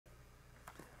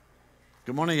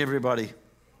Good morning, everybody.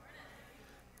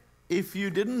 If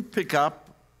you didn't pick up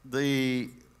the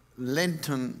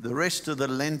rest of the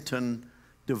Lenten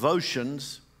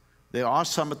devotions, there are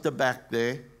some at the back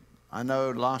there. I know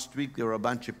last week there were a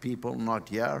bunch of people not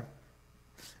here.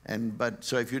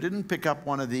 So if you didn't pick up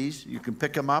one of these, you can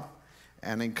pick them up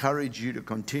and encourage you to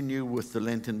continue with the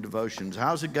Lenten devotions.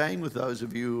 How's it going with those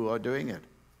of you who are doing it?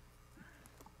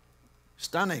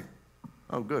 Stunning.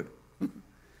 Oh, good.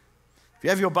 If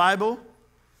you have your Bible,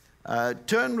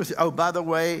 turn with, by the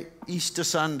way, Easter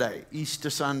Sunday.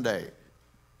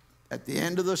 At the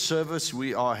end of the service,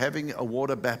 we are having a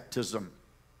water baptism.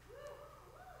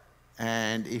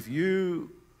 And if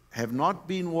you have not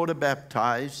been water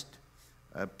baptized,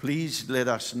 please let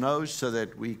us know so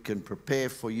that we can prepare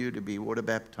for you to be water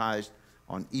baptized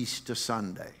on Easter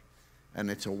Sunday.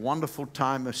 And it's a wonderful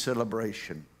time of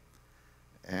celebration.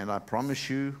 And I promise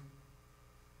you,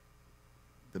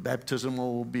 the baptism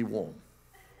will be warm.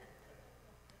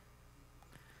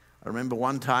 I remember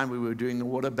one time we were doing the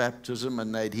water baptism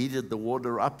and they'd heated the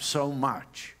water up so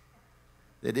much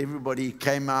that everybody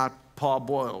came out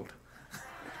parboiled.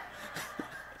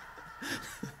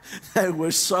 They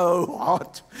were so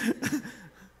hot.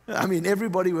 I mean,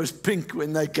 everybody was pink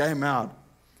when they came out.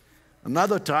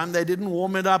 Another time they didn't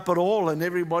warm it up at all and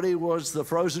everybody was the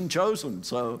frozen chosen.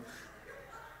 So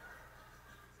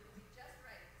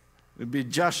it'd be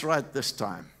just right this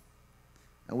time.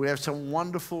 And we have some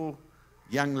wonderful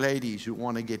young ladies who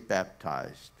want to get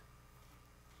baptized.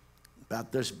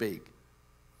 About this big.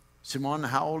 Simone,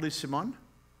 how old is Simone?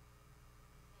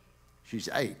 She's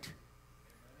 8.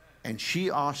 And she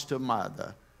asked her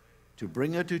mother to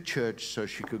bring her to church so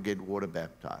she could get water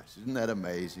baptized. Isn't that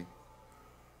amazing?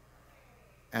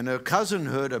 And her cousin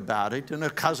heard about it, and her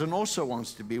cousin also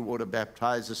wants to be water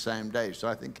baptized the same day. So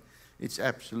I think it's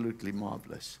absolutely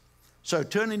marvelous. So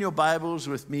turn in your Bibles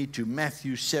with me to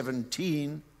Matthew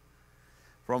 17,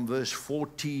 from verse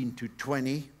 14 to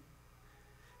 20.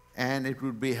 And it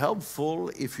would be helpful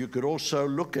if you could also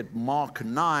look at Mark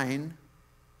 9,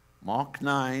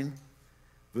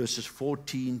 verses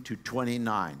 14 to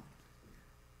 29.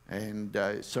 And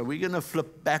so we're going to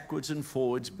flip backwards and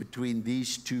forwards between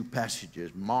these two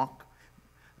passages. Mark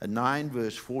 9,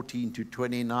 verse 14 to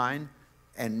 29,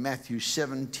 and Matthew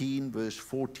 17, verse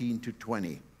 14 to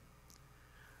 20.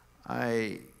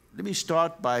 Let me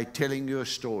start by telling you a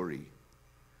story.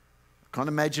 I can't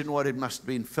imagine what it must have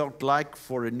been felt like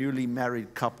for a newly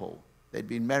married couple. They'd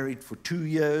been married for 2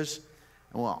 years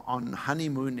and were on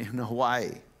honeymoon in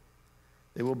Hawaii.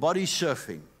 They were body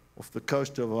surfing off the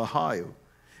coast of Ohio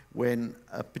when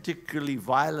a particularly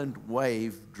violent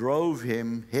wave drove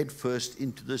him headfirst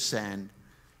into the sand,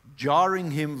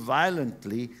 jarring him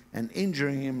violently and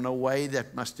injuring him in a way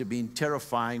that must have been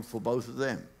terrifying for both of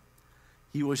them.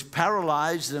 He was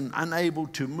paralyzed and unable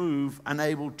to move,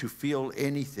 unable to feel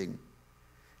anything.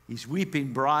 His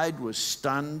weeping bride was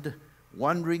stunned,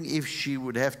 wondering if she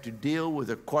would have to deal with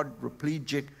a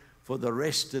quadriplegic for the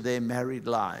rest of their married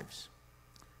lives.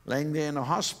 Laying there in a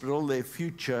hospital, their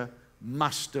future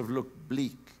must have looked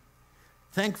bleak.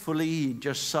 Thankfully, he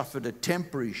just suffered a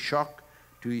temporary shock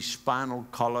to his spinal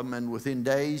column, and within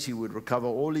days he would recover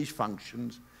all his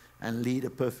functions and lead a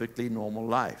perfectly normal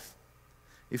life.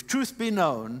 If truth be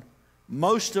known,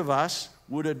 most of us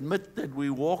would admit that we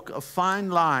walk a fine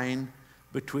line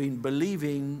between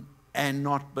believing and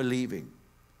not believing.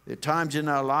 There are times in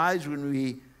our lives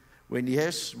when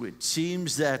yes, it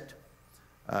seems that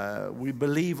we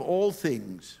believe all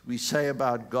things we say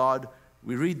about God.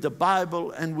 We read the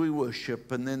Bible and we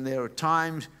worship, and then there are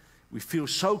times we feel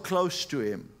so close to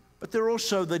Him. But there are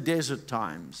also the desert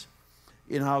times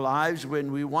in our lives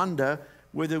when we wonder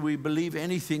whether we believe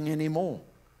anything anymore.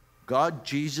 God,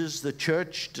 Jesus, the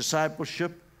church,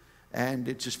 discipleship, and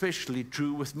it's especially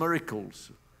true with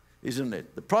miracles, isn't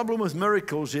it? The problem with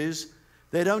miracles is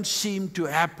they don't seem to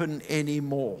happen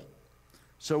anymore.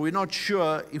 So we're not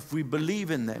sure if we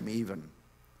believe in them even.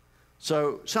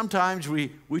 So sometimes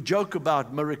we joke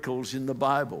about miracles in the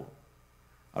Bible.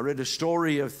 I read a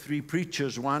story of 3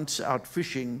 preachers once out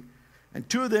fishing, and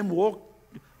 2 of them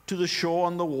walked to the shore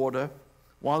on the water,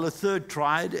 while the third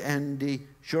tried, and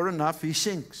sure enough, he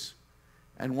sinks.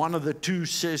 And one of the 2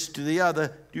 says to the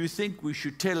other, "Do you think we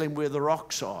should tell him where the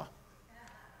rocks are?"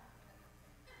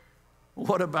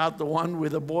 What about the one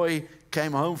where the boy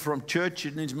came home from church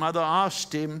and his mother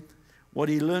asked him what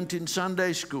he learned in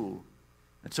Sunday school?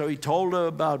 And so he told her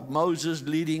about Moses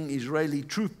leading Israeli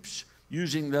troops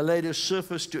using the latest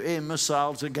surface-to-air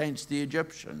missiles against the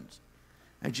Egyptians.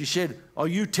 And she said, "Are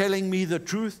you telling me the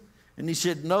truth?" And he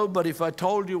said, "No, but if I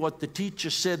told you what the teacher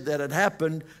said that had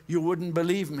happened, you wouldn't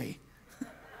believe me."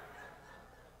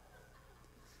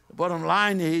 The bottom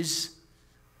line is,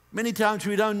 many times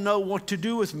we don't know what to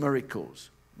do with miracles,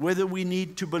 whether we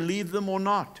need to believe them or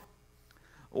not.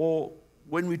 Or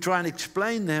when we try and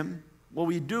explain them, what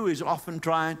we do is often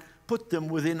try and put them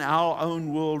within our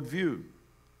own worldview.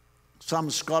 Some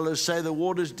scholars say the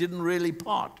waters didn't really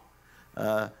part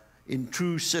in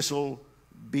true Cecil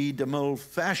B. DeMille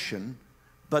fashion,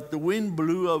 but the wind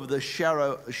blew over the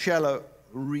shallow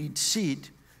reed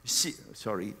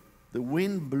the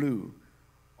wind blew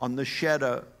on the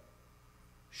shallow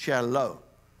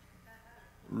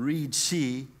reed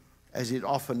sea, as it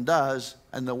often does,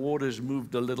 and the waters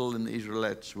moved a little and the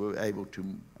Israelites were able to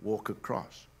walk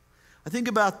across. I think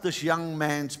about this young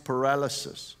man's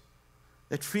paralysis,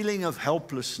 that feeling of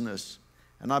helplessness,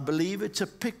 and I believe it's a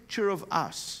picture of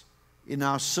us in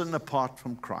our sin apart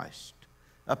from Christ,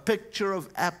 a picture of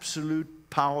absolute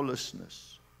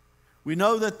powerlessness. We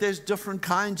know that there's different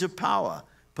kinds of power: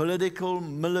 political,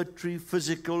 military,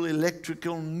 physical,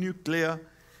 electrical, nuclear,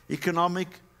 economic,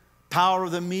 power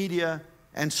of the media,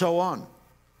 and so on.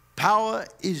 Power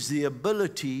is the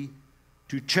ability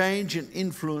to change and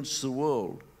influence the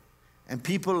world. And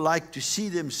people like to see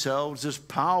themselves as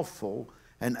powerful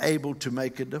and able to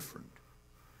make a difference.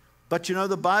 But you know,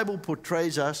 the Bible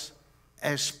portrays us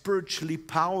as spiritually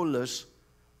powerless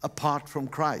apart from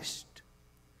Christ.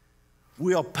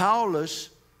 We are powerless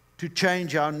to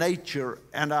change our nature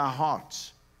and our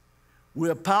hearts. We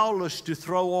are powerless to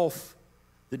throw off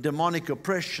the demonic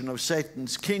oppression of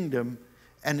Satan's kingdom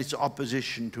and its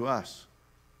opposition to us.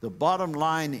 The bottom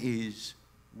line is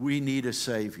we need a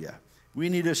Savior. We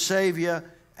need a Savior,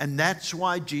 and that's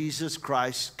why Jesus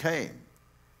Christ came.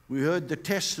 We heard the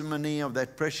testimony of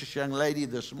that precious young lady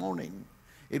this morning.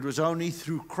 It was only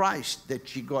through Christ that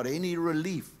she got any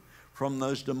relief from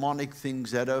those demonic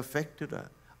things that affected her.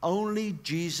 Only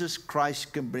Jesus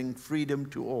Christ can bring freedom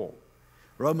to all.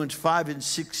 Romans 5 and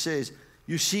 6 says,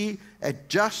 you see, at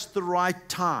just the right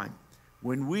time,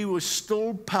 when we were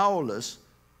still powerless,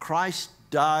 Christ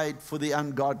died for the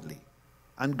ungodly.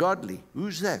 Ungodly,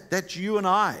 who's that? That's you and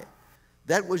I.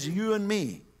 That was you and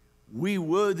me. We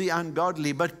were the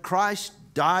ungodly, but Christ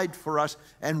died for us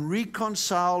and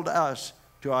reconciled us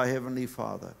to our Heavenly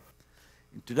Father.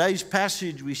 In today's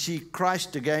passage, we see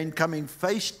Christ again coming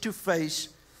face to face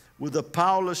with the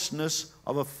powerlessness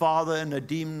of a father and a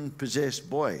demon-possessed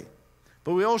boy.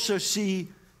 But we also see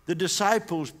the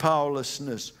disciples'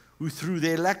 powerlessness, who through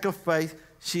their lack of faith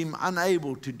seem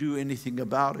unable to do anything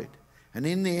about it. And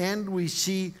in the end, we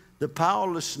see the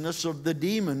powerlessness of the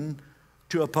demon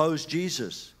to oppose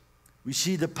Jesus. We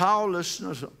see the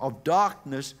powerlessness of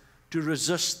darkness to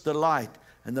resist the light,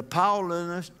 and the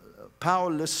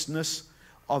powerlessness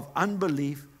of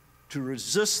unbelief to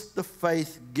resist the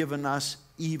faith given us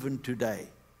even today.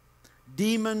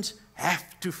 Demons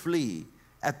have to flee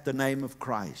at the name of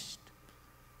Christ.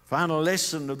 Final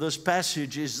lesson of this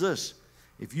passage is this: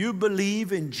 if you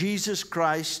believe in Jesus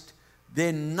Christ,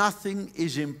 then nothing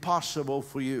is impossible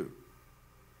for you.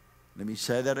 Let me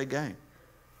say that again.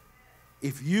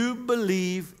 If you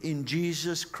believe in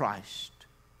Jesus Christ,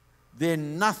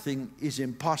 then nothing is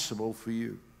impossible for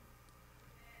you.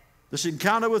 This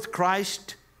encounter with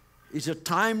Christ is a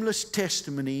timeless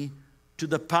testimony to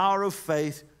the power of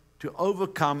faith to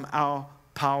overcome our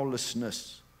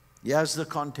powerlessness. Here's the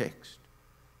context.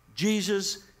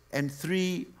 Jesus and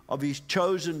 3 of his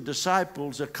chosen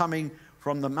disciples are coming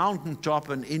from the mountaintop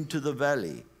and into the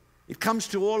valley. It comes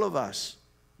to all of us.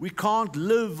 We can't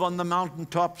live on the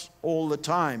mountaintops all the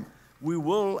time. We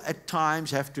will at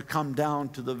times have to come down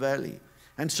to the valley.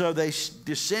 And so they're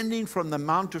descending from the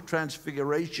Mount of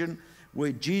Transfiguration,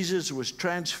 where Jesus was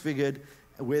transfigured,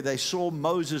 where they saw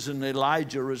Moses and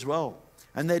Elijah as well.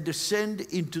 And they descend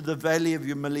into the valley of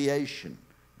humiliation.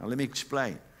 Now let me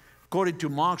explain. According to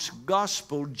Mark's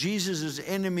gospel, Jesus'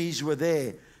 enemies were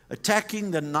there,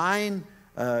 attacking the 9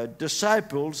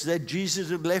 disciples that Jesus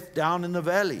had left down in the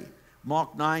valley.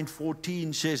 Mark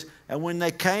 9:14 says, and when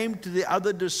they came to the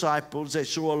other disciples, they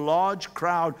saw a large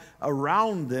crowd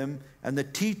around them and the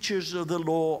teachers of the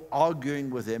law arguing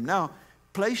with them. Now,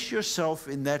 place yourself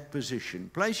in that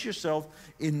position. Place yourself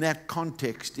in that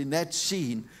context, in that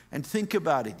scene, and think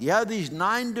about it. You have these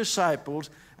 9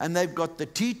 disciples, and they've got the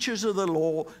teachers of the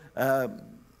law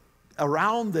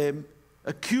around them,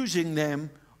 accusing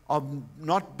them of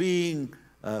not being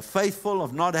faithful,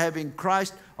 of not having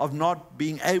Christ, of not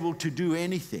being able to do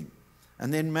anything.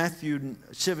 And then Matthew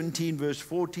 17 verse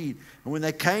 14, and when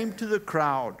they came to the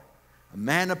crowd, a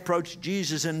man approached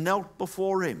Jesus and knelt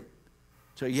before him.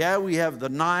 So yeah, we have the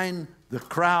 9, the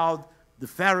crowd, the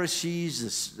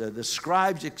Pharisees, the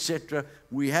scribes, etc.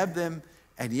 We have them,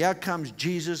 And here comes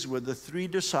Jesus with the 3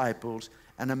 disciples,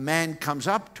 and a man comes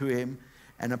up to him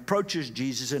and approaches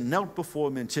Jesus and knelt before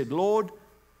him and said, Lord,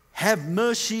 have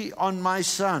mercy on my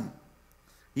son.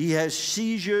 He has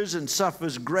seizures and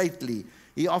suffers greatly.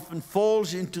 He often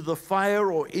falls into the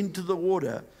fire or into the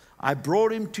water. I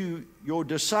brought him to your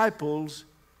disciples,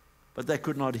 but they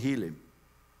could not heal him.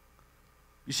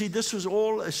 You see, this was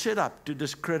all a setup to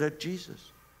discredit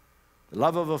Jesus. The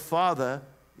love of a father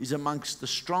is amongst the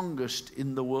strongest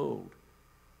in the world.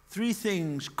 3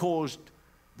 things caused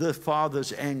the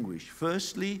father's anguish.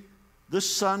 Firstly, this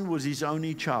son was his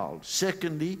only child.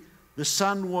 Secondly, the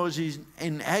son was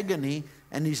in agony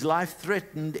and his life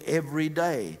threatened every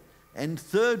day. And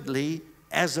thirdly,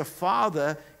 as a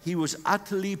father, he was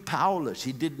utterly powerless.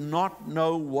 He did not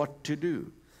know what to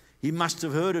do. He must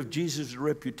have heard of Jesus'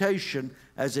 reputation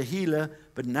as a healer,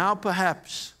 but now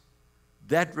perhaps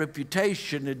that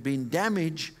reputation had been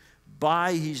damaged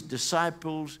by his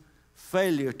disciples'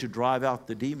 failure to drive out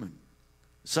the demon.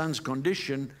 The son's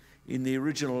condition in the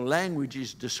original language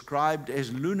is described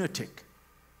as lunatic.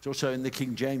 It's also in the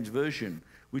King James Version,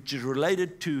 which is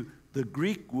related to the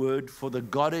Greek word for the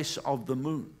goddess of the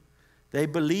moon. They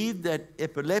believed that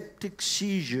epileptic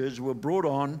seizures were brought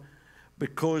on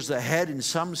because they had in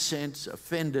some sense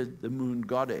offended the moon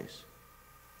goddess.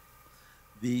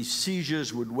 These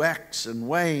seizures would wax and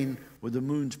wane with the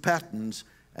moon's patterns,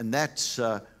 and that's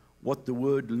what the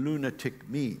word lunatic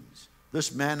means.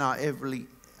 This man,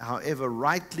 however,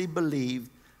 rightly believed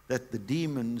that the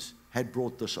demons had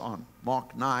brought this on.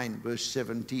 Mark 9, verse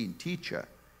 17, Teacher,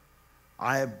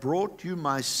 I have brought you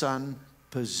my son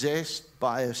possessed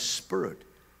by a spirit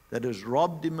that has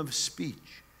robbed him of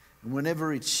speech. And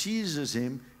whenever it seizes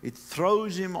him, it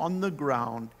throws him on the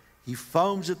ground. He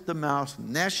foams at the mouth,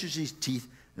 gnashes his teeth,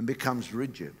 and becomes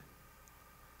rigid.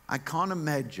 I can't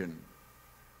imagine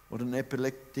what an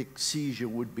epileptic seizure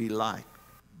would be like,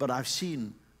 but I've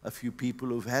seen a few people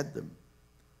who've had them.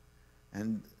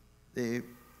 And there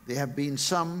have been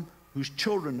some whose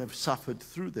children have suffered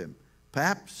through them.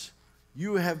 Perhaps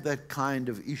you have that kind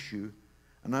of issue,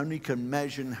 and only can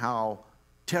imagine how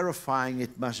terrifying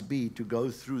it must be to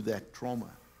go through that trauma.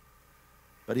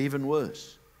 But even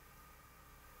worse,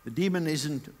 the demon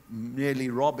isn't merely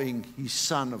robbing his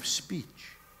son of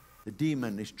speech. The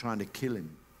demon is trying to kill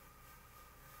him.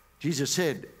 Jesus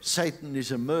said, Satan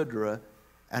is a murderer,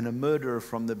 and a murderer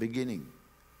from the beginning.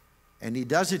 And he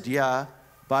does it here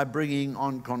by bringing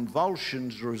on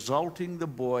convulsions, resulting the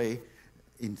boy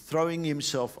in throwing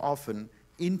himself often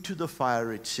into the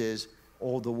fire, it says,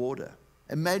 or the water.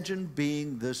 Imagine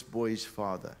being this boy's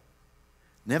father,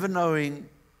 never knowing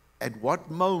at what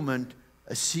moment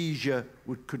a seizure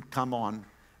could come on,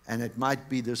 and it might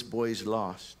be this boy's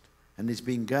last. And it's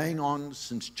been going on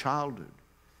since childhood.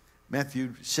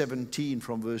 Matthew 17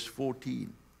 from verse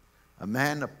 14. A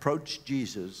man approached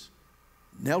Jesus,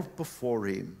 knelt before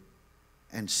him,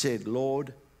 and said,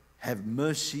 Lord, have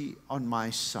mercy on my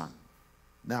son.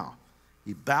 Now,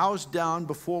 he bows down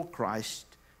before Christ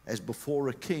as before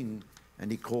a king, and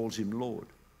he calls him Lord.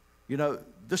 You know,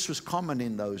 this was common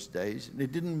in those days, and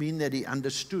it didn't mean that he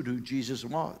understood who Jesus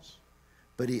was,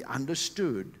 but he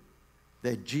understood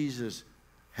that Jesus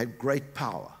had great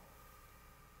power.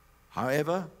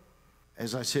 However,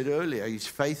 as I said earlier, his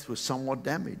faith was somewhat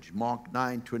damaged. Mark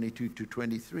 9, 22 to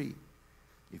 23.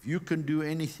 If you can do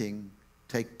anything,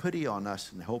 take pity on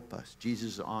us and help us.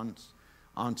 Jesus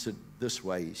answered this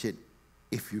way. He said,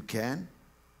 if you can,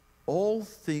 all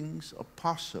things are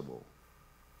possible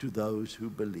to those who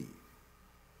believe.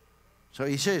 So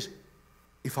he says,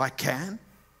 if I can,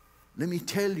 let me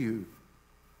tell you,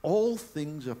 all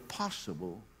things are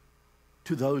possible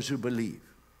to those who believe.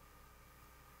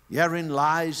 Herein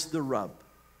lies the rub.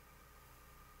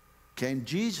 Can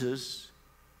Jesus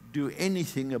do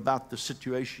anything about the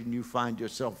situation you find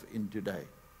yourself in today?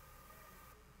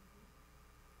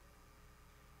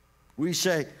 We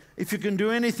say, if you can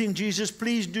do anything, Jesus,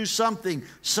 please do something,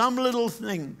 some little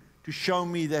thing to show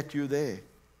me that you're there.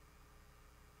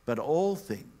 But all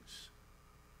things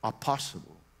are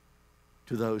possible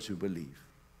to those who believe.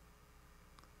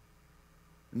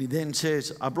 And he then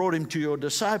says, I brought him to your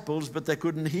disciples, but they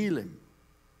couldn't heal him.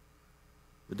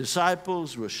 The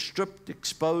disciples were stripped,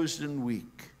 exposed, and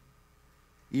weak,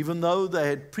 even though they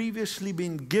had previously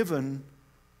been given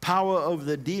power over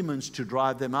the demons to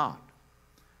drive them out.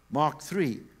 Mark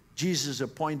 3, Jesus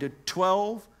appointed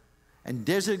 12 and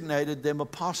designated them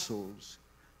apostles,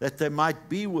 that they might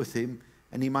be with him,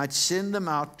 and he might send them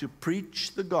out to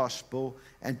preach the gospel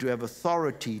and to have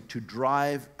authority to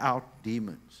drive out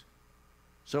demons.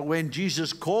 So when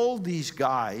Jesus called these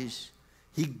guys,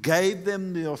 he gave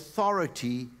them the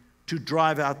authority to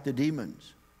drive out the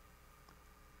demons.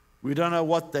 We don't know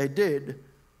what they did,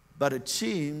 but it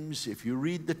seems, if you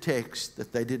read the text,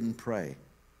 that they didn't pray.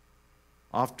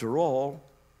 After all,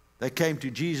 they came to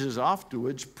Jesus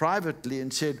afterwards privately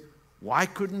and said, "Why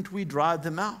couldn't we drive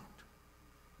them out?"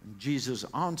 And Jesus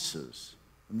answers,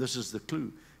 and this is the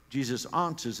clue. Jesus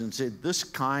answers and said, "This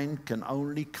kind can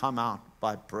only come out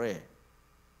by prayer."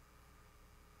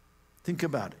 Think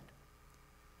about it.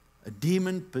 A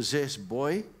demon-possessed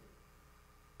boy,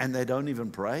 and they don't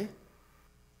even pray?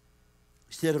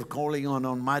 Instead of calling on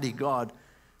Almighty God,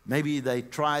 maybe they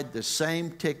tried the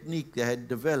same technique they had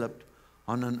developed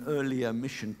on an earlier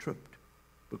mission trip.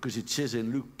 Because it says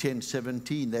in Luke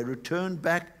 10:17, they returned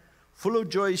back full of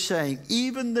joy, saying,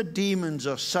 "Even the demons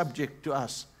are subject to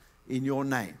us in your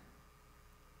name."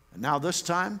 And now this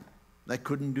time, they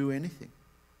couldn't do anything.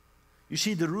 You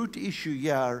see, the root issue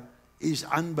here is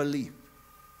unbelief.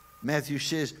 Matthew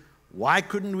says, "Why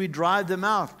couldn't we drive them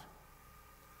out?"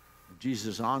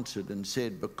 Jesus answered and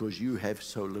said, "Because you have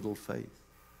so little faith."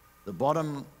 The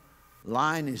bottom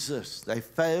line is this: they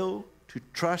fail to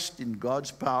trust in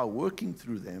God's power working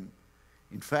through them.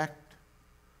 In fact,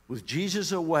 with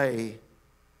Jesus away,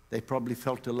 they probably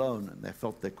felt alone and they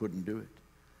felt they couldn't do it.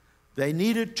 They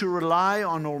needed to rely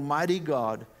on Almighty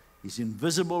God, His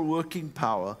invisible working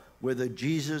power, whether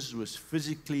Jesus was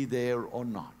physically there or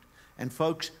not. And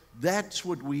folks, that's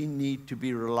what we need to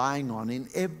be relying on in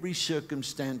every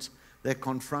circumstance that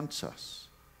confronts us.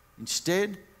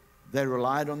 Instead, they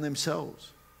relied on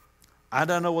themselves. I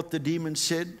don't know what the demon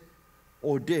said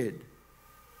or did,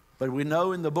 but we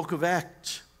know in the book of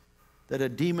Acts that a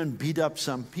demon beat up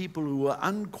some people who were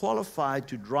unqualified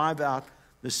to drive out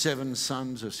the 7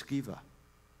 sons of Sceva.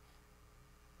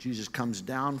 Jesus comes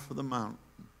down from the mountain,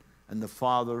 and the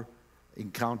Father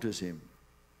encounters him.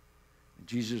 And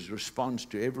Jesus responds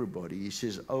to everybody. He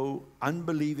says, "Oh,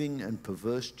 unbelieving and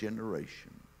perverse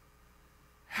generation,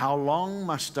 how long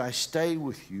must I stay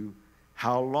with you?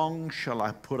 How long shall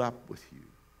I put up with you?"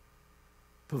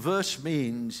 Perverse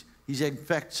means he's in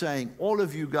fact saying, all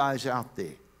of you guys out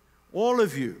there, all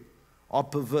of you are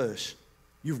perverse.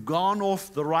 You've gone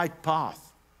off the right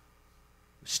path.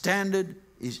 The standard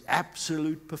is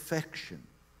absolute perfection.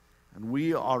 And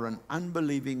we are an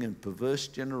unbelieving and perverse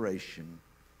generation,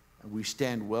 and we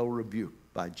stand well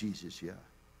rebuked by Jesus here.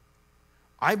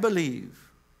 I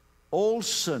believe all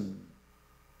sin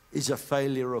is a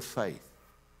failure of faith.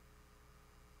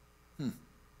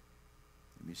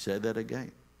 Let me say that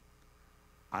again.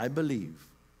 I believe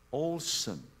all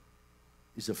sin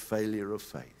is a failure of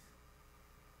faith.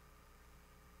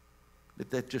 Let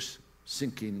that just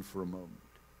sink in for a moment.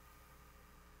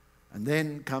 And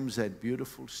then comes that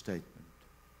beautiful statement,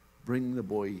 "Bring the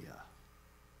boy here.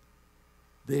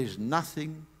 There's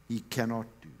nothing he cannot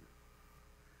do.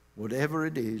 Whatever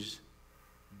it is,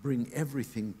 bring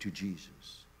everything to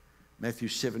Jesus." Matthew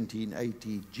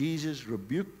 17:18, Jesus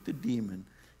rebuked the demon.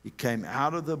 He came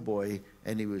out of the boy,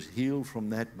 and he was healed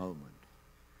from that moment.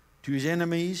 To his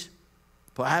enemies,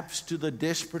 perhaps to the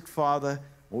desperate father,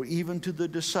 or even to the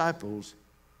disciples,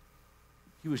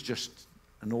 he was just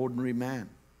an ordinary man.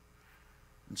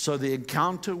 And so the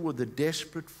encounter with the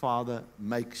desperate father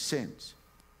makes sense.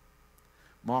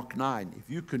 Mark 9, "If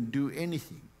you can do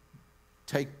anything,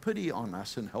 take pity on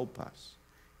us and help us,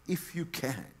 if you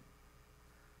can."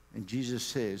 And Jesus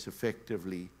says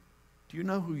effectively, "Do you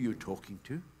know who you're talking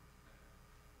to?"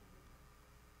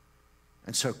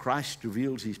 And so Christ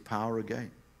reveals his power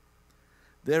again.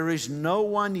 There is no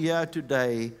one here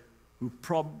today who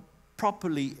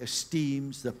properly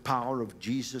esteems the power of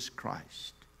Jesus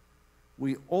Christ.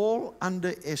 We all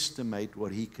underestimate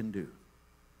what he can do.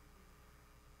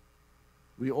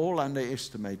 We all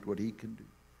underestimate what he can do.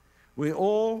 We're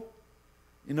all,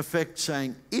 in effect,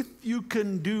 saying, "If you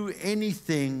can do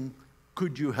anything,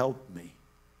 could you help me?"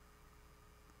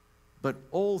 But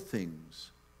all things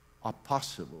are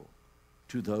possible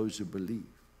to those who believe.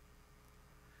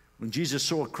 When Jesus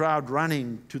saw a crowd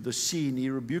running to the scene, he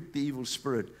rebuked the evil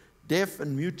spirit. "Deaf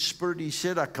and mute spirit," he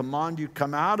said, "I command you,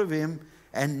 come out of him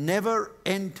and never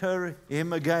enter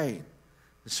him again."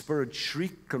 The spirit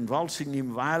shrieked, convulsing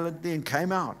him violently, and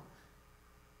came out.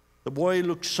 The boy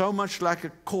looked so much like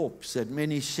a corpse that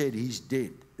many said, "He's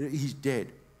dead. He's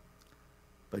dead."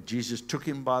 But Jesus took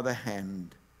him by the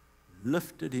hand,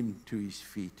 lifted him to his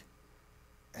feet,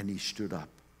 and he stood up.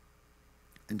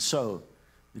 And so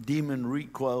the demon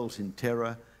recoils in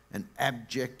terror and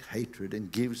abject hatred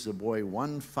and gives the boy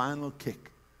one final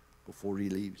kick before he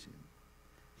leaves him.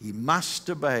 He must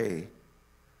obey,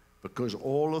 because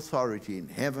all authority in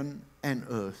heaven and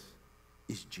earth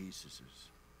is Jesus's.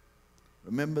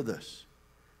 Remember this,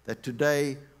 that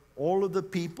today all of the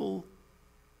people,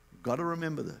 you've got to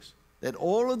remember this, that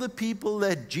all of the people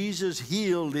that Jesus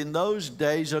healed in those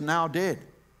days are now dead.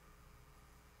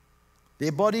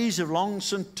 Their bodies have long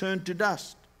since turned to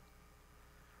dust.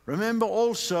 Remember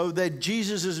also that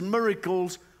Jesus'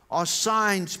 miracles are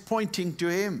signs pointing to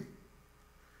him.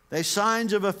 They're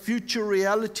signs of a future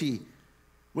reality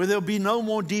where there'll be no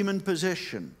more demon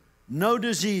possession, no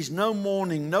disease, no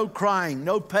mourning, no crying,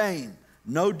 no pain,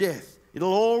 no death.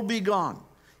 It'll all be gone.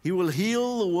 He will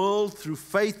heal the world through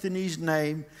faith in his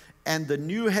name, and the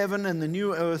new heaven and the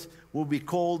new earth will be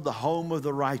called the home of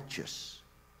the righteous.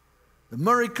 The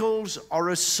miracles are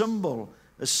a symbol,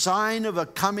 a sign of a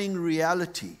coming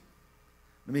reality.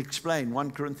 Let me explain,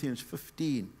 1 Corinthians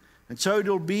 15. And so it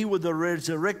will be with the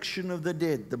resurrection of the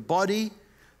dead. The body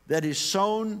that is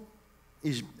sown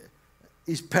is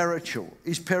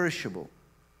perishable.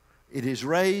 It is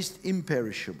raised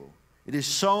imperishable. It is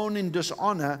sown in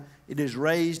dishonor. It is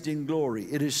raised in glory.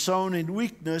 It is sown in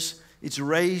weakness. It's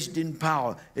raised in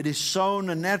power. It is sown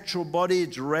a natural body.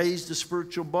 It's raised a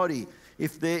spiritual body.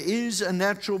 If there is a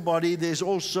natural body, there's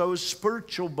also a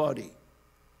spiritual body.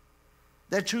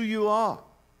 That's who you are.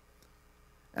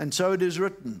 And so it is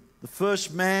written, the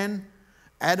first man,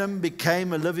 Adam,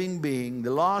 became a living being.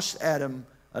 The last Adam,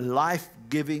 a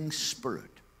life-giving spirit.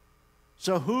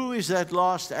 So who is that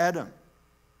last Adam?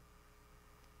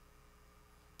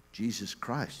 Jesus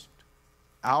Christ,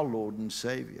 our Lord and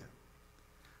Savior.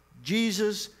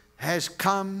 Jesus has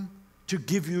come to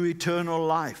give you eternal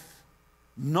life,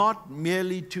 not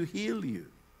merely to heal you.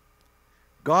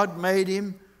 God made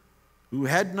him who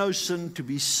had no sin to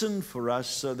be sin for us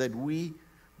so that we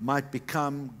might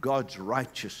become God's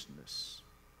righteousness.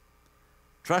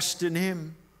 Trust in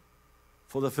him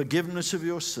for the forgiveness of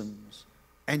your sins,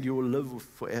 and you will live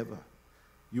forever.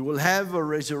 You will have a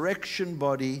resurrection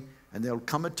body, and there will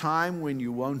come a time when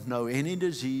you won't know any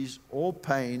disease or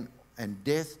pain, and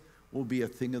death will be a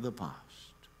thing of the past.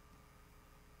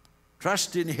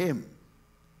 Trust in him.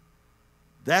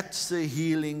 That's the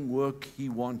healing work he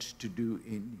wants to do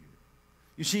in you.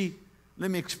 You see, let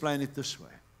me explain it this way.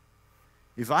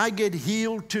 If I get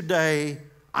healed today,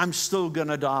 I'm still going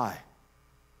to die.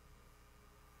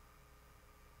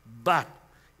 But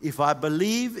if I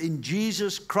believe in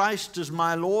Jesus Christ as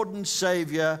my Lord and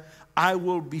Savior, I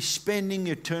will be spending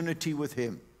eternity with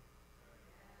him.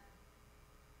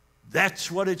 That's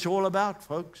what it's all about,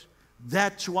 folks.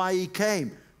 That's why he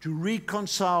came, to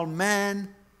reconcile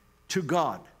man to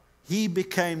God. He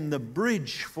became the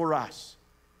bridge for us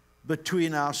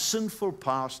between our sinful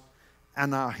past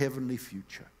and our heavenly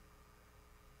future.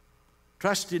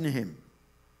 Trust in him.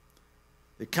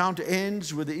 The account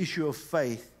ends with the issue of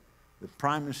faith, the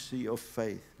primacy of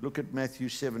faith. Look at Matthew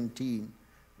 17,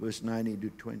 verse 19 to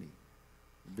 20.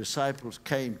 The disciples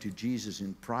came to Jesus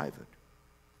in private.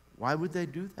 Why would they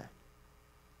do that?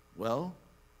 Well,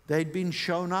 they'd been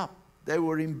shown up. They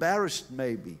were embarrassed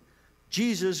maybe.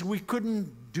 Jesus, we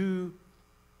couldn't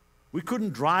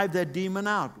drive that demon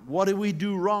out. What did we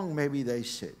do wrong, maybe they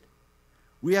said.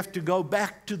 We have to go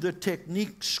back to the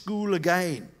technique school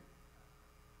again.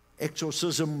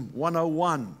 Exorcism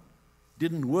 101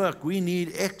 didn't work. We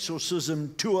need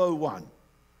exorcism 201.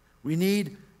 We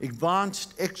need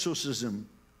advanced exorcism.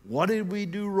 What did we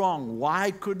do wrong? Why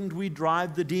couldn't we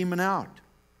drive the demon out?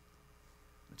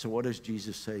 And so what does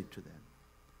Jesus say to them?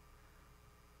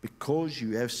 Because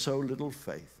you have so little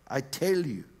faith. I tell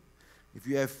you, if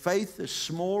you have faith as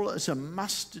small as a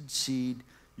mustard seed,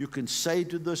 you can say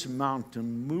to this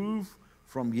mountain, move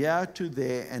from here to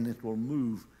there, and it will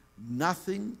move.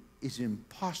 Nothing is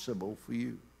impossible for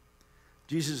you.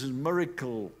 Jesus'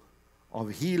 miracle of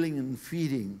healing and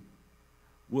feeding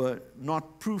were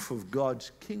not proof of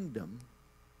God's kingdom,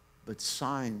 but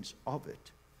signs of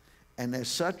it. And as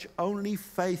such, only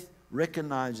faith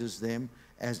recognizes them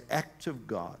as acts of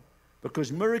God.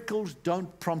 Because miracles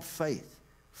don't prompt faith.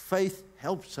 Faith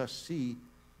helps us see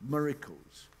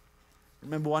miracles.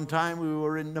 Remember one time we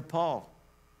were in Nepal,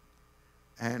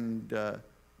 and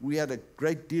we had a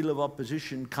great deal of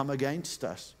opposition come against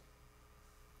us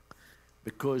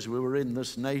because we were in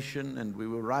this nation and we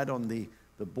were right on the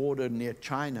border near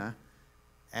China.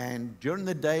 And during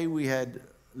the day we had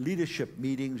leadership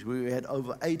meetings. We had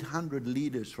over 800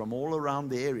 leaders from all around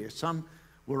the area. Some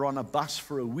were on a bus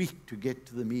for a week to get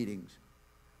to the meetings.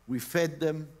 We fed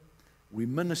them. We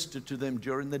ministered to them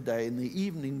during the day. In the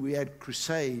evening, we had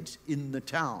crusades in the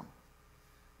town.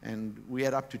 And we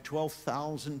had up to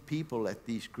 12,000 people at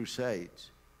these crusades.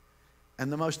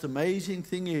 And the most amazing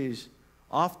thing is,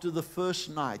 after the first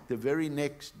night, the very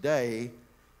next day,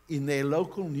 in their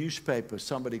local newspaper,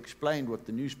 somebody explained what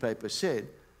the newspaper said,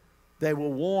 they were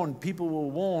warned, people were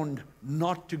warned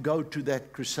not to go to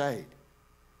that crusade.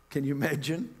 Can you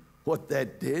imagine what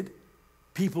that did?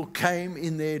 People came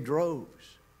in their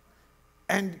droves.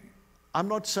 And I'm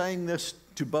not saying this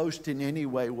to boast in any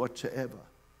way whatsoever.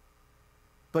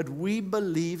 But we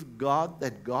believe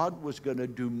that God was going to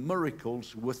do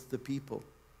miracles with the people.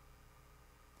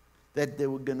 That they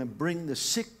were going to bring the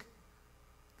sick,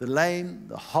 the lame,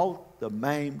 the halt, the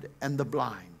maimed, and the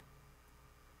blind.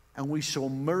 And we saw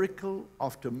miracle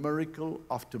after miracle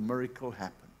after miracle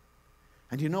happen.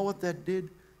 And you know what that did?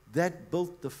 That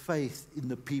built the faith in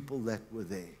the people that were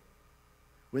there.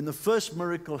 When the first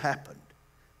miracle happened,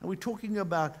 and we're talking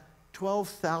about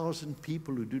 12,000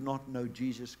 people who do not know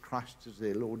Jesus Christ as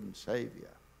their Lord and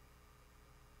Savior.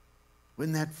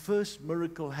 When that first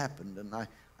miracle happened, and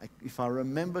if I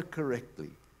remember correctly,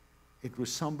 it was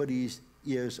somebody's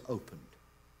ears opened.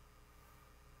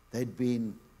 They'd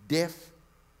been deaf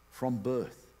from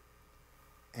birth.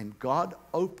 And God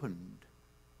opened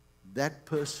that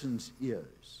person's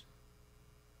ears.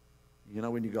 You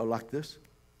know when you go like this?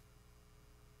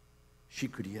 She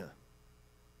could hear.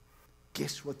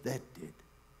 Guess what that did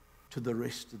to the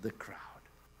rest of the crowd?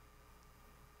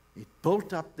 It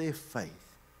built up their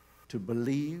faith to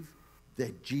believe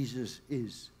that Jesus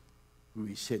is who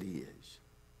he said he is.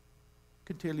 I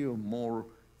could tell you more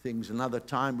things. Another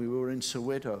time we were in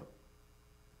Soweto,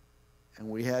 and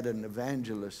we had an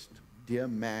evangelist, dear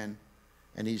man,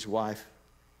 and his wife,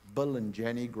 Bill and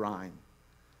Jenny Grine.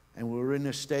 And we were in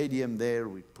a stadium there.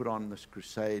 We put on this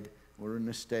crusade. We're in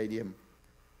a stadium.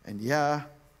 And yeah,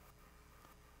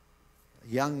 a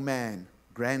young man,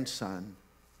 grandson,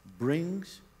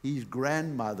 brings his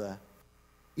grandmother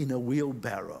in a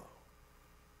wheelbarrow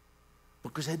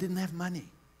because they didn't have money.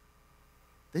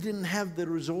 They didn't have the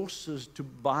resources to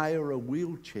buy her a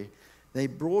wheelchair. They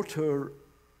brought her,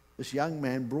 this young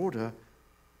man brought her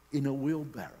in a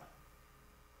wheelbarrow.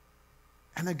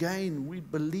 And again, we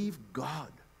believe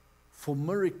God for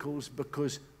miracles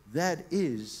because that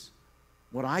is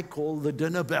what I call the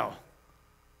dinner bell.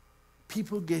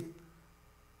 People get,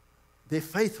 their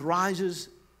faith rises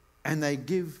and they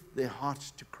give their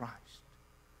hearts to Christ.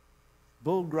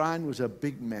 Bill Grine was a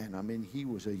big man. I mean, he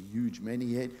was a huge man.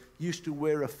 He used to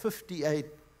wear a 58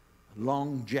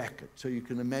 long jacket. So you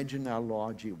can imagine how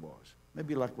large he was.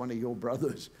 Maybe like one of your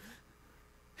brothers.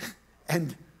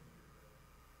 And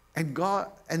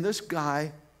this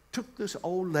guy took this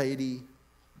old lady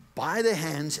by the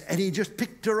hands and he just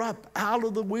picked her up out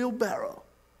of the wheelbarrow.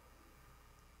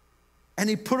 And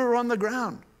he put her on the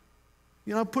ground.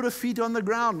 You know, put her feet on the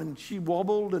ground, and she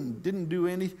wobbled and didn't do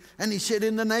anything. And he said,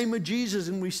 in the name of Jesus,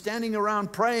 and we're standing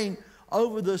around praying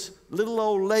over this little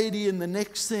old lady, and the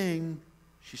next thing,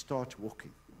 she starts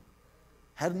walking.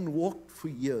 Hadn't walked for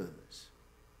years.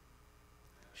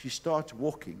 She starts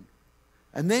walking.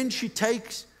 And then she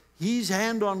takes his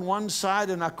hand on one side,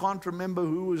 and I can't remember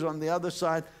who was on the other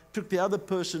side, took the other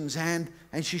person's hand,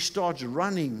 and she starts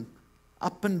running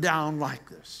up and down like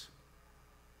this.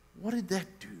 What did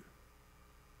that do?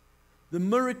 The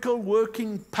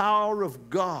miracle-working power of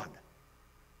God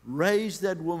raised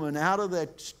that woman out of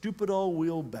that stupid old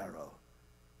wheelbarrow,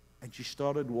 and she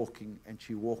started walking, and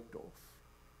she walked off.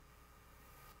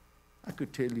 I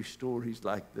could tell you stories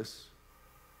like this.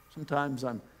 Sometimes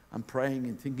I'm praying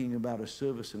and thinking about a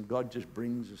service, and God just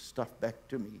brings the stuff back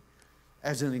to me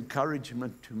as an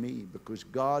encouragement to me, because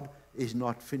God is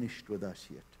not finished with us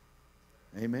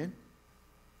yet. Amen?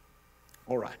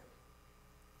 All right.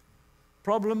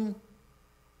 Problem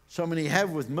so many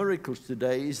have with miracles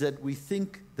today is that we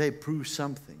think they prove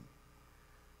something.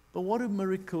 But what do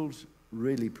miracles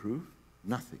really prove?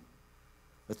 Nothing.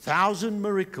 1,000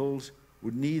 miracles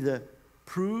would neither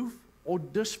prove or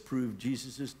disprove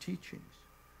Jesus' teachings.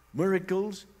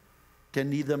 Miracles can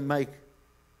neither make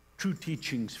true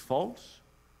teachings false,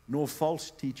 nor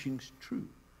false teachings true.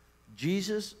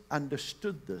 Jesus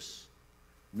understood this,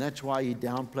 and that's why he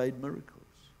downplayed miracles.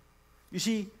 You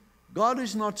see, God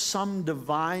is not some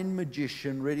divine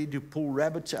magician ready to pull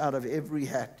rabbits out of every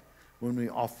hat when we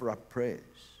offer up prayers.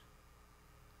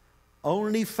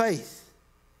 Only faith,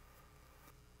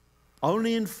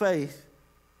 only in faith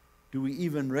do we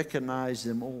even recognize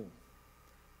them all.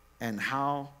 And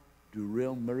how do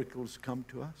real miracles come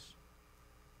to us?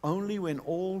 Only when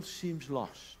all seems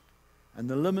lost and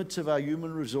the limits of our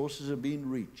human resources have been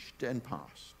reached and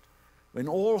passed. When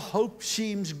all hope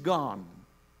seems gone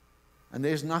and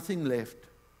there's nothing left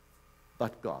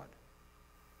but God.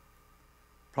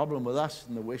 Problem with us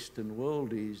in the Western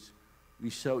world is we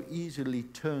so easily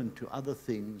turn to other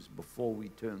things before we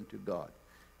turn to God.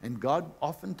 And God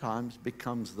oftentimes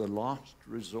becomes the last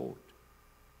resort.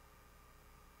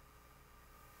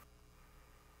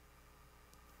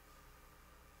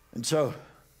 And so,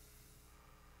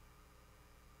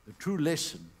 the true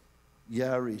lesson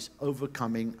here is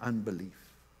overcoming unbelief.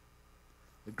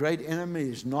 The great enemy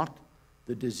is not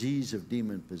the disease of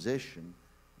demon possession.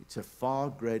 It's a far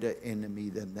greater enemy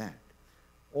than that.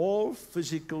 All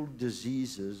physical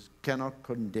diseases cannot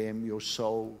condemn your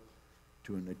soul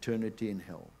to an eternity in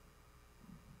hell,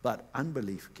 but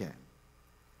unbelief can.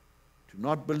 To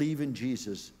not believe in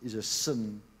Jesus is a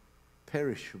sin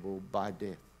perishable by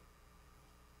death.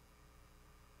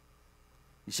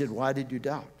 He said, why did you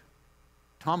doubt?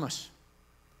 Thomas,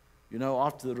 you know,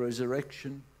 after the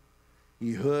resurrection,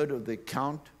 he heard of the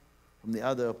account from the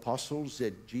other apostles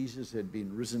that Jesus had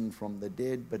been risen from the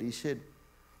dead, but he said,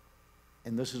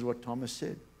 and this is what Thomas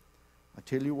said, I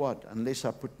tell you what, unless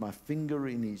I put my finger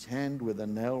in his hand where the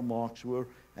nail marks were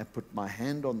and put my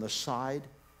hand on the side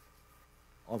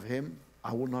of him,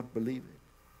 I will not believe it.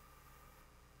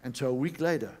 And so a week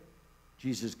later,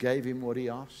 Jesus gave him what he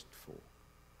asked for.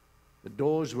 The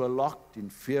doors were locked in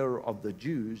fear of the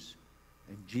Jews,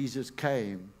 and Jesus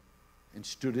came and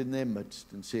stood in their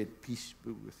midst and said, peace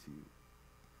be with you.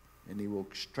 And he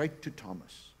walked straight to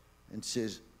Thomas and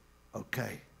says,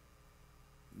 okay,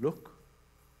 look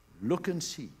and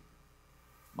see.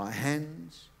 My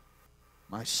hands,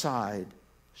 my side,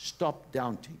 stop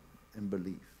doubting and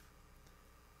believe.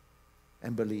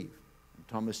 And believe. And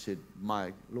Thomas said,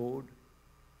 my Lord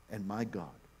and my God.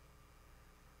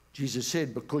 Jesus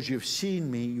said, because you've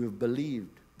seen me, you've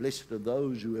believed. Blessed are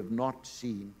those who have not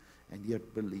seen and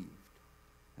yet believed.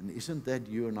 And isn't that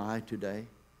you and I today?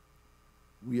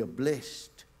 We are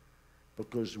blessed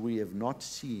because we have not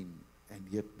seen and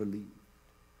yet believed.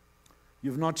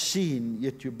 You've not seen,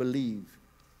 yet you believe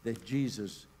that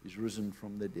Jesus is risen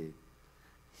from the dead.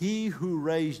 He who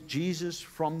raised Jesus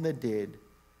from the dead,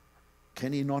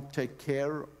 can he not take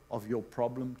care of your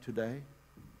problem today?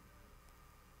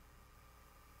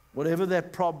 Whatever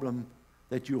that problem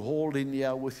that you hold in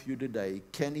here with you today,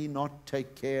 can he not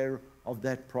take care of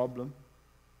that problem?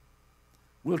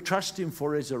 We'll trust him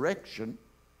for resurrection.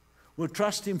 We'll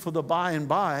trust him for the by and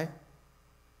by.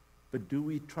 But do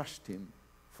we trust him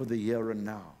for the here and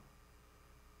now?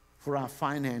 For our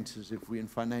finances if we're in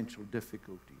financial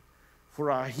difficulty? For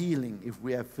our healing if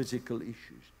we have physical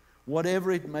issues?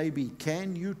 Whatever it may be,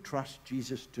 can you trust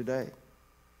Jesus today?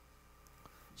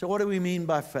 So what do we mean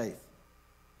by faith?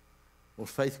 Well,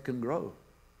 faith can grow.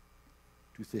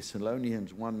 2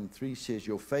 Thessalonians 1:3 says,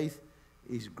 your faith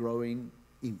is growing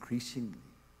increasingly.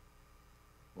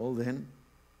 Well then,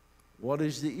 what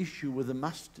is the issue with the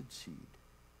mustard seed?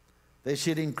 They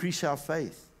said, increase our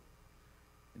faith.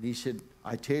 And he said,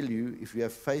 I tell you, if you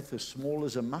have faith as small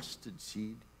as a mustard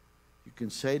seed, you can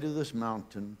say to this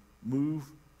mountain, move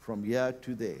from here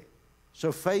to there.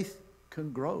 So faith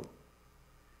can grow.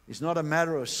 It's not a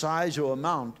matter of size or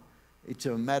amount. It's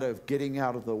a matter of getting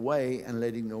out of the way and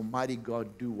letting the Almighty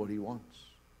God do what he wants.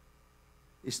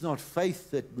 It's not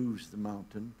faith that moves the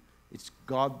mountain. It's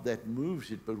God that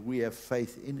moves it, but we have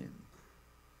faith in him.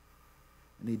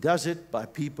 And he does it by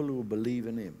people who believe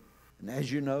in him. And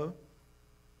as you know,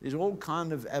 there's all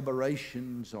kind of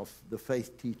aberrations of the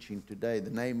faith teaching today.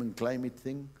 The name and claim it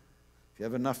thing. If you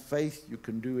have enough faith, you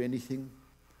can do anything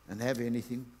and have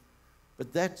anything.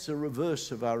 But that's a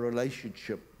reverse of our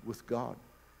relationship with God,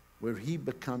 where he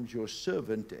becomes your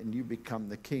servant and you become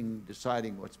the king,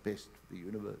 deciding what's best for the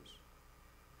universe.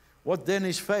 What then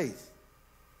is faith?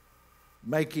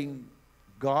 Making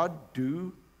God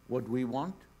do what we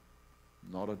want?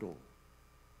 Not at all.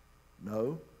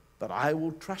 No, but I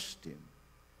will trust him,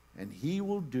 and he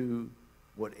will do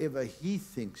whatever he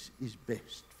thinks is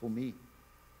best for me.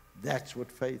 That's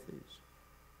what faith is.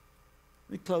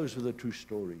 Let me close with a true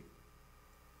story.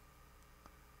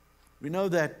 We know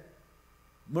that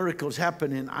miracles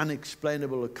happen in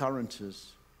unexplainable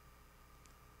occurrences.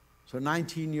 So a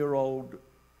 19-year-old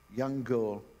young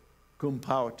girl,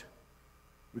 Kumpaut,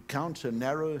 recounts a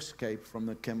narrow escape from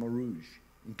the Khmer Rouge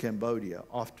in Cambodia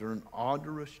after an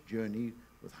arduous journey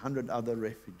with 100 other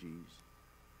refugees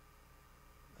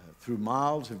through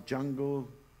miles of jungle,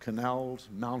 canals,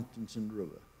 mountains, and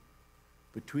river.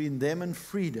 Between them and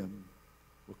freedom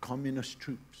were communist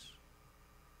troops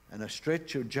and a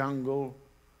stretch of jungle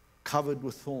covered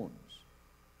with thorns.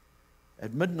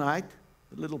 At midnight,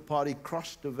 the little party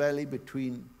crossed a valley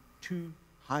between two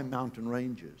high mountain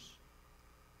ranges.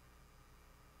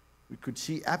 We could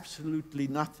see absolutely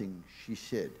nothing, she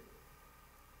said.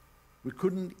 We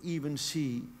couldn't even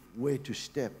see where to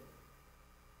step.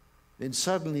 Then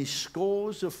suddenly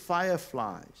scores of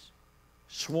fireflies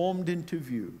swarmed into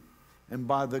view, and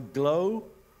by the glow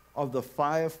of the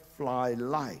firefly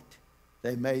light,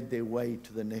 they made their way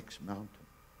to the next mountain.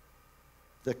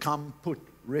 the Kamput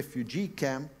refugee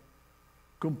camp,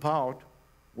 Kumpaut,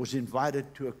 was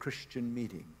invited to a Christian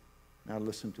meeting. Now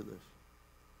listen to this.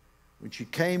 When she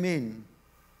came in,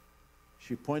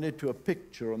 she pointed to a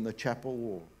picture on the chapel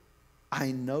wall.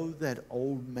 "I know that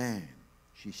old man,"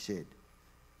 she said.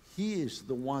 "He is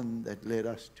the one that led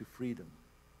us to freedom."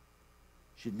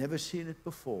 She'd never seen it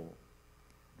before.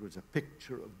 It was a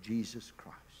picture of Jesus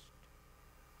Christ.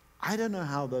 I don't know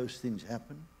how those things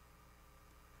happen,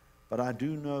 but I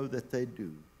do know that they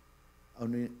do.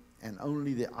 Only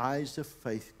the eyes of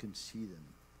faith can see them.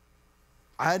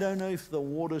 I don't know if the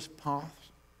waters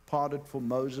parted for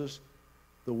Moses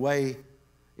the way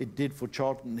it did for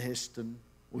Charlton Heston,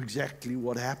 or exactly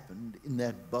what happened in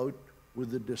that boat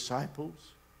with the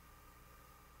disciples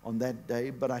on that day,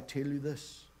 but I tell you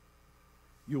this,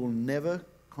 you will never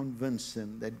convince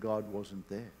them that God wasn't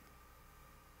there.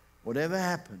 Whatever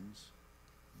happens,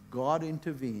 God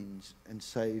intervenes and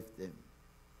saves them.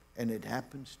 And it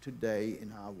happens today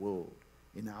in our world,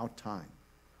 in our time.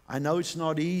 I know it's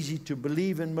not easy to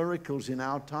believe in miracles in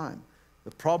our time.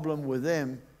 The problem with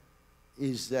them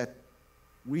is that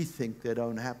we think they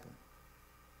don't happen.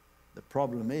 The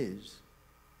problem is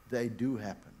they do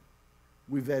happen.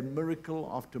 We've had miracle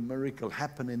after miracle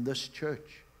happen in this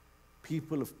church.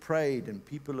 People have prayed and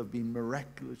people have been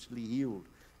miraculously healed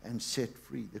and set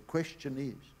free. The question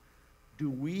is, do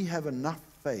we have enough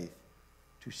faith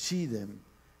to see them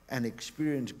and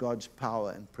experience God's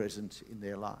power and presence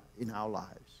in our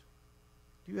lives?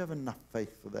 Do you have enough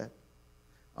faith for that?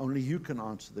 Only you can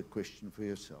answer the question for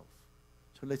yourself.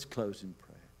 So let's close in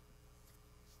prayer.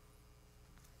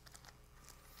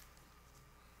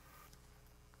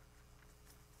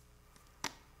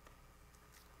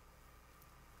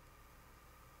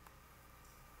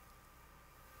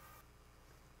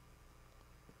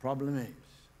 The problem is,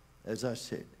 as I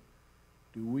said,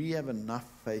 do we have enough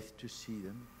faith to see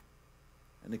them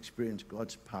and experience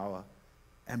God's power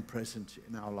and presence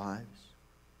in our lives?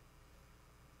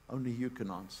 Only you can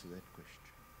answer that question.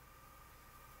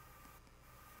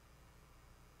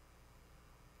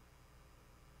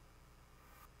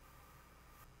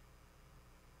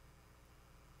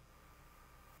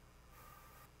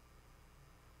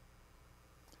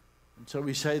 And so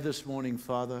we say this morning,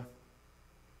 Father,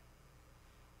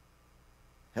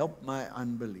 help my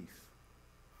unbelief.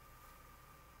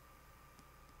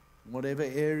 Whatever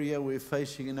area we're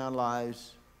facing in our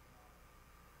lives,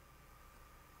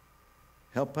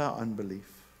 help our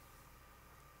unbelief.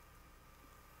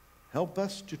 Help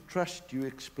us to trust you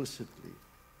explicitly.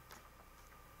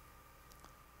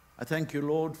 I thank you,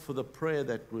 Lord, for the prayer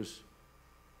that was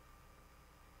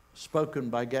spoken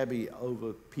by Gabby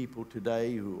over people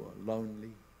today who are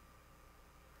lonely,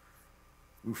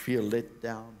 who feel let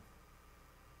down,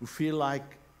 who feel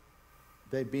like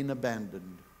they've been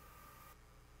abandoned.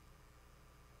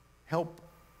 Help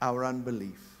our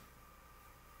unbelief.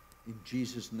 In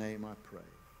Jesus' name I pray.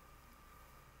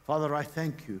 Father, I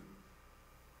thank you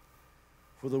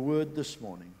for the word this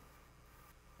morning.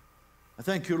 I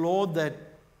thank you, Lord, that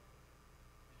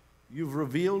you've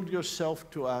revealed yourself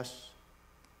to us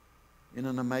in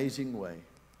an amazing way.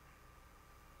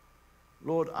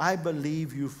 Lord, I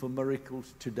believe you for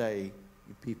miracles today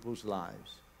in people's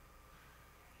lives.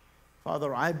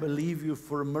 Father, I believe you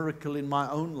for a miracle in my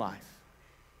own life,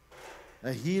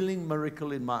 a healing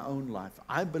miracle in my own life.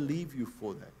 I believe you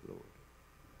for that, Lord.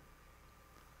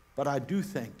 But I do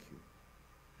thank you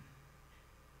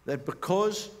that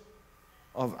because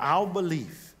of our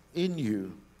belief in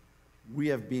you, we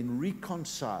have been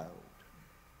reconciled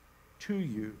to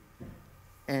you,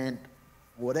 and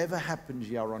whatever happens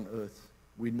here on earth,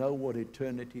 we know what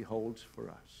eternity holds for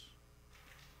us.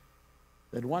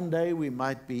 That one day we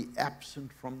might be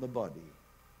absent from the body,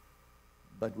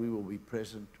 but we will be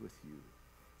present with you.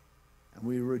 And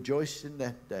we rejoice in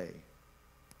that day.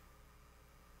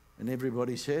 And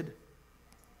everybody said,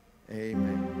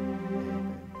 amen.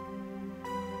 Amen.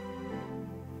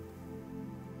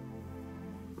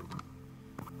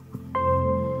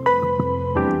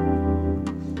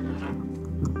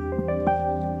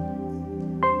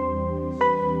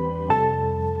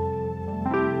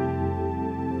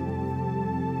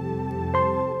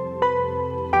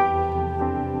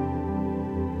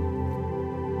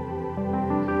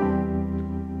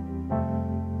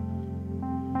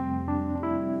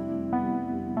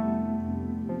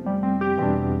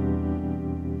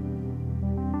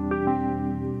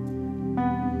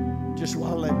 Just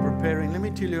while they're preparing, let me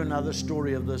tell you another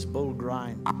story of this Bill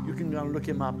Grind. You can go and look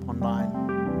him up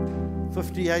online.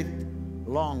 58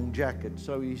 long jacket.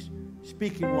 So he's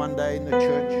speaking one day in the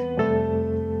church.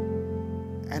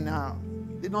 And there are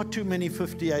not too many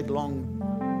 58 long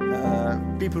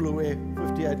people who wear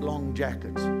 58 long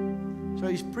jackets. So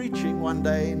he's preaching one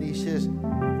day and he says,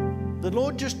 the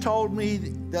Lord just told me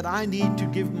that I need to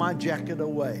give my jacket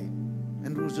away.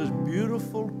 And it was this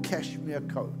beautiful cashmere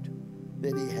coat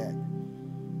that he had.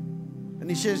 And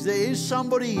he says, there is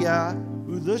somebody here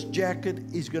who this jacket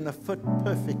is going to fit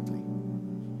perfectly.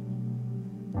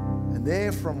 And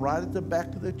there, from right at the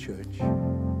back of the church,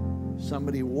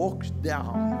 somebody walks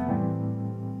down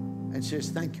and says,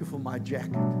 thank you for my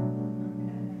jacket.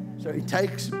 So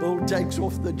Bill takes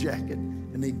off the jacket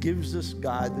and he gives this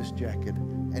guy this jacket,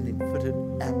 and it fitted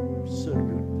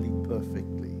absolutely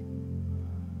perfectly.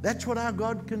 That's what our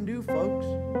God can do, folks.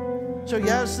 So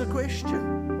here's the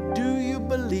question. Do you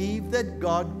believe that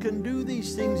God can do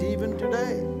these things even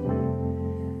today?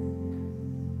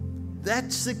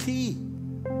 That's the key.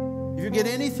 If you get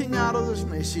anything out of this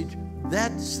message,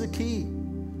 that's the key.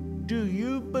 Do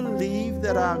you believe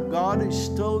that our God is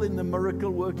still in the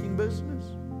miracle working business?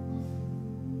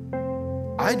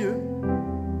 I do.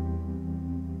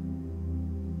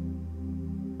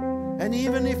 And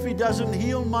even if He doesn't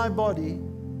heal my body,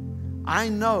 I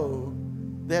know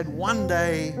that one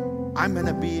day I'm going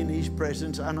to be in His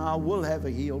presence and I will have a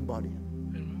healed body.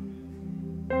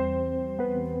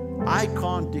 I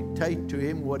can't dictate to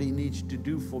Him what He needs to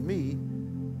do for me,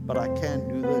 but I can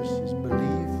do this, is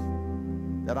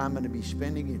believe that I'm going to be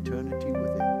spending eternity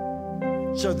with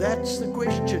Him. So that's the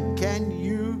question. Can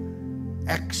you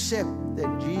accept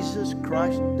that Jesus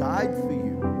Christ died for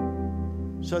you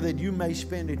so that you may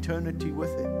spend eternity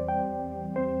with Him?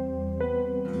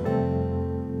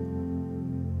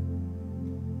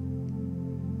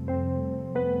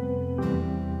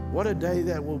 What a day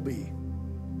that will be,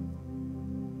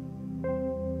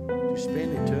 to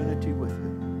spend eternity with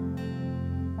Him.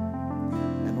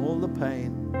 And all the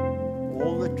pain,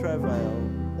 all the travail,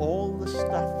 all the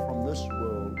stuff from this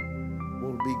world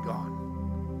will be gone.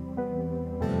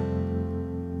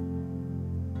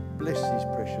 Bless these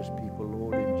precious people,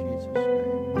 Lord, in Jesus'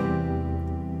 name.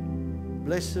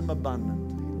 Bless them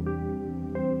abundantly,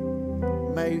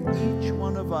 Lord. May each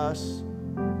one of us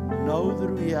know the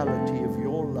reality of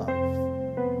your love.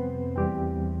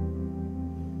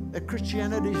 That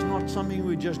Christianity is not something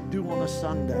we just do on a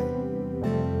Sunday,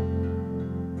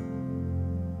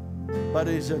 but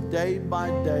is a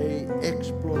day-by-day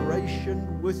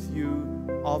exploration with you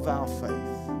of our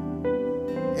faith.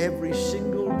 Every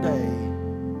single day,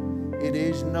 it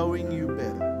is knowing you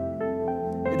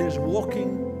better. It is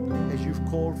walking as you've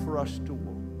called for us to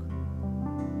walk,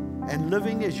 and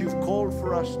living as you've called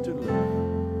for us to live,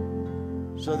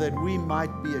 so that we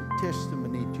might be a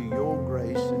testimony to your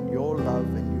grace and your love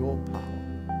and your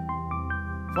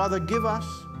power. Father, give us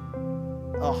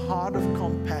a heart of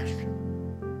compassion.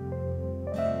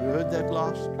 We heard that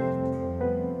last week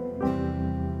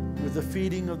with the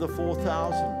feeding of the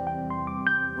 4,000,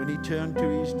 when He turned to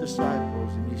His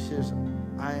disciples and He says,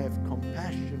 I have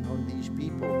compassion on these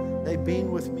people. They've been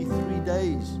with me 3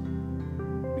 days.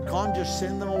 We can't just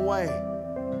send them away.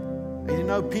 And you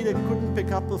know, Peter couldn't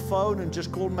pick up the phone and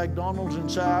just call McDonald's and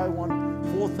say, I want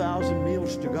 4,000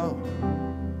 meals to go.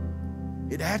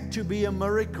 It had to be a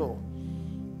miracle.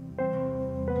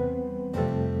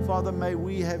 Father, may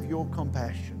we have your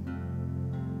compassion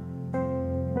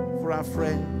for our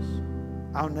friends,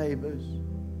 our neighbors,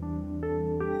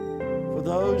 for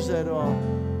those that are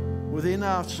within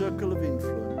our circle of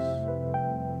influence.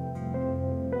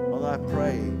 Father, I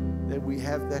pray that we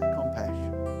have that compassion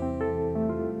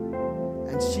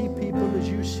and see people as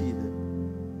you see them.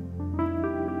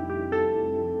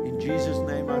 In Jesus'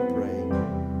 name I pray.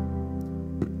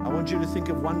 I want you to think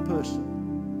of one person.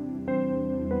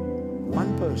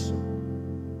 One person.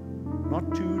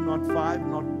 Not 2, not 5,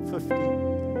 not 50.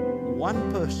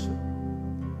 One person.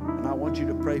 And I want you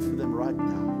to pray for them right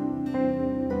now.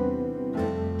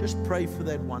 Just pray for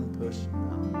that one person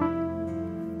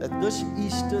now. That this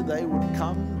Easter they would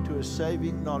come to a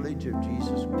saving knowledge of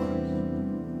Jesus Christ.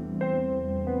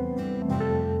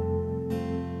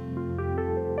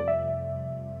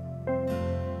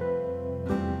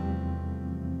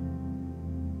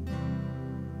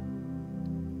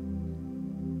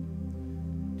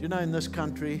 Do you know, in this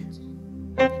country,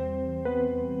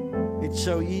 it's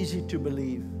so easy to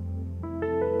believe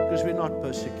because we're not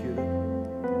persecuted.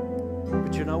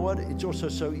 But you know what? It's also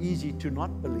so easy to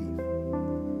not believe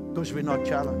because we're not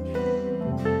challenged.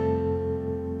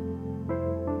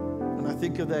 And I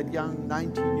think of that young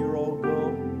 19-year-old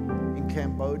girl in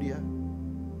Cambodia.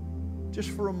 Just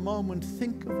for a moment,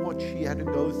 think of what she had to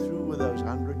go through with those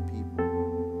 100 people.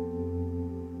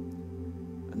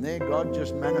 And there God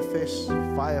just manifests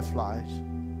fireflies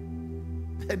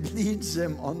that leads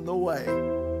them on the way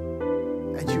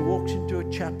And she walks into a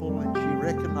chapel and she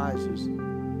recognizes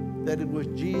that it was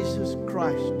Jesus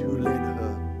Christ who led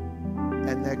her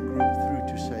and that group through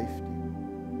to safety.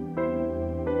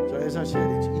 So as I said,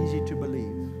 it's easy to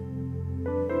believe,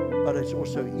 but it's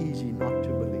also easy not to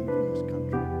believe in this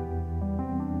country.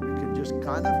 We can just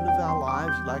kind of live our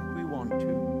lives like we want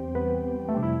to,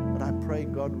 but I pray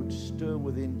God would stir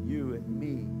within you and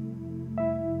me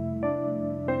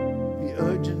the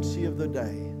urgency of the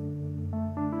day.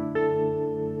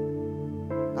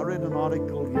 I read an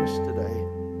article yesterday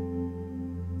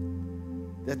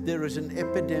that there is an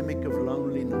epidemic of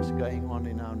loneliness going on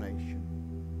in our nation.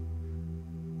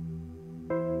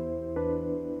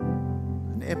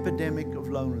 An epidemic of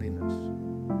loneliness.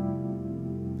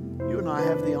 You and I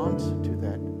have the answer to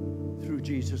that through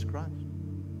Jesus Christ.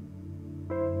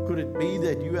 Could it be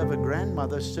that you have a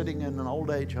grandmother sitting in an old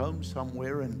age home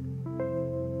somewhere and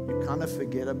you kind of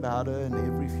forget about her, and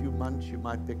every few months you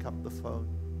might pick up the phone?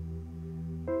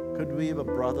 Could we have a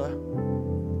brother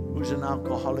who's an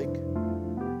alcoholic?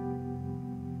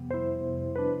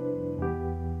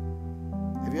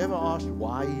 Have you ever asked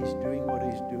why he's doing what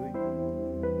he's doing?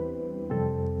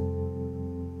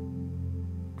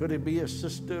 Could it be a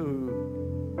sister who,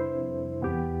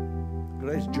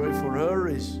 great joy for her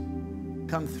is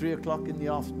come 3 o'clock in the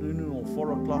afternoon or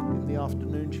 4 o'clock in the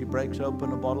afternoon, she breaks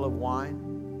open a bottle of wine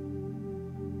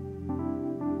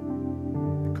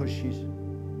because she's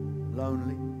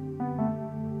lonely.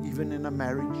 Even in a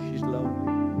marriage, she's lonely.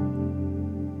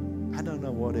 I don't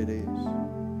know what it is,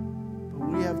 but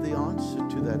we have the answer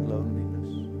to that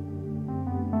loneliness.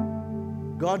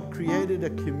 God created a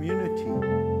community.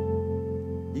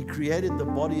 He created the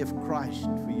body of Christ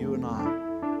for you and I,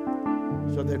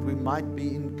 so that we might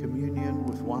be in communion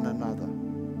with one another.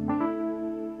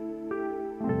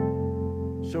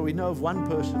 So we know of one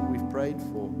person we've prayed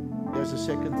for. Here's the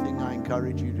second thing I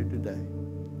encourage you to do today.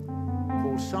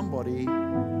 Call somebody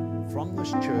from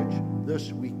this church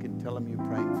this week and tell them you're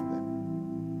praying for them.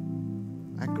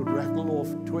 I could rattle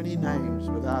off 20 names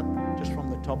without, just from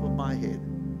the top of my head,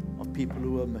 of people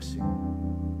who are missing.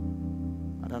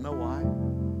 I don't know why,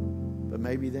 but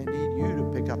maybe they need you to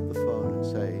pick up the phone and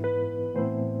say,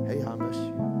 hey, I miss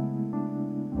you.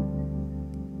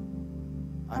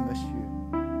 I miss you.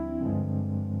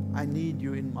 I need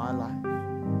you in my life.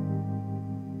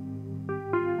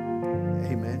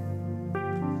 Amen.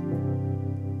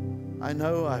 I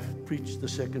know I've preached the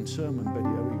second sermon, but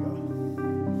here we go.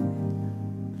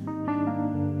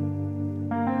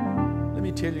 Let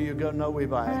me tell you, you go nowhere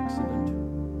by accident.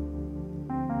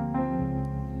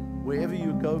 Wherever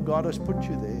you go, God has put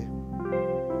you there.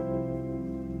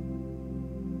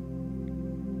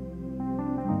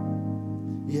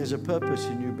 He has a purpose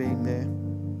in you being there.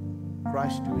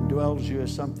 Christ who indwells you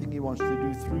has something He wants to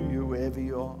do through you wherever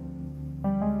you are.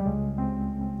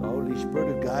 The Holy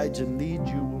Spirit who guides and leads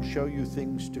you will show you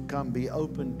things to come. Be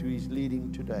open to His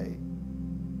leading today.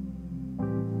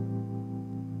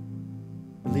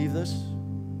 Believe this.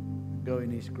 Go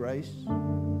in His grace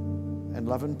and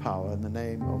love and power in the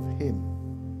name of Him.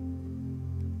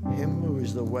 Him who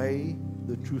is the way,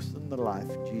 the truth, and the life,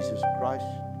 Jesus Christ,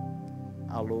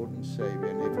 our Lord and Savior.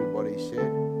 And everybody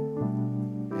said,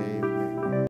 Amen.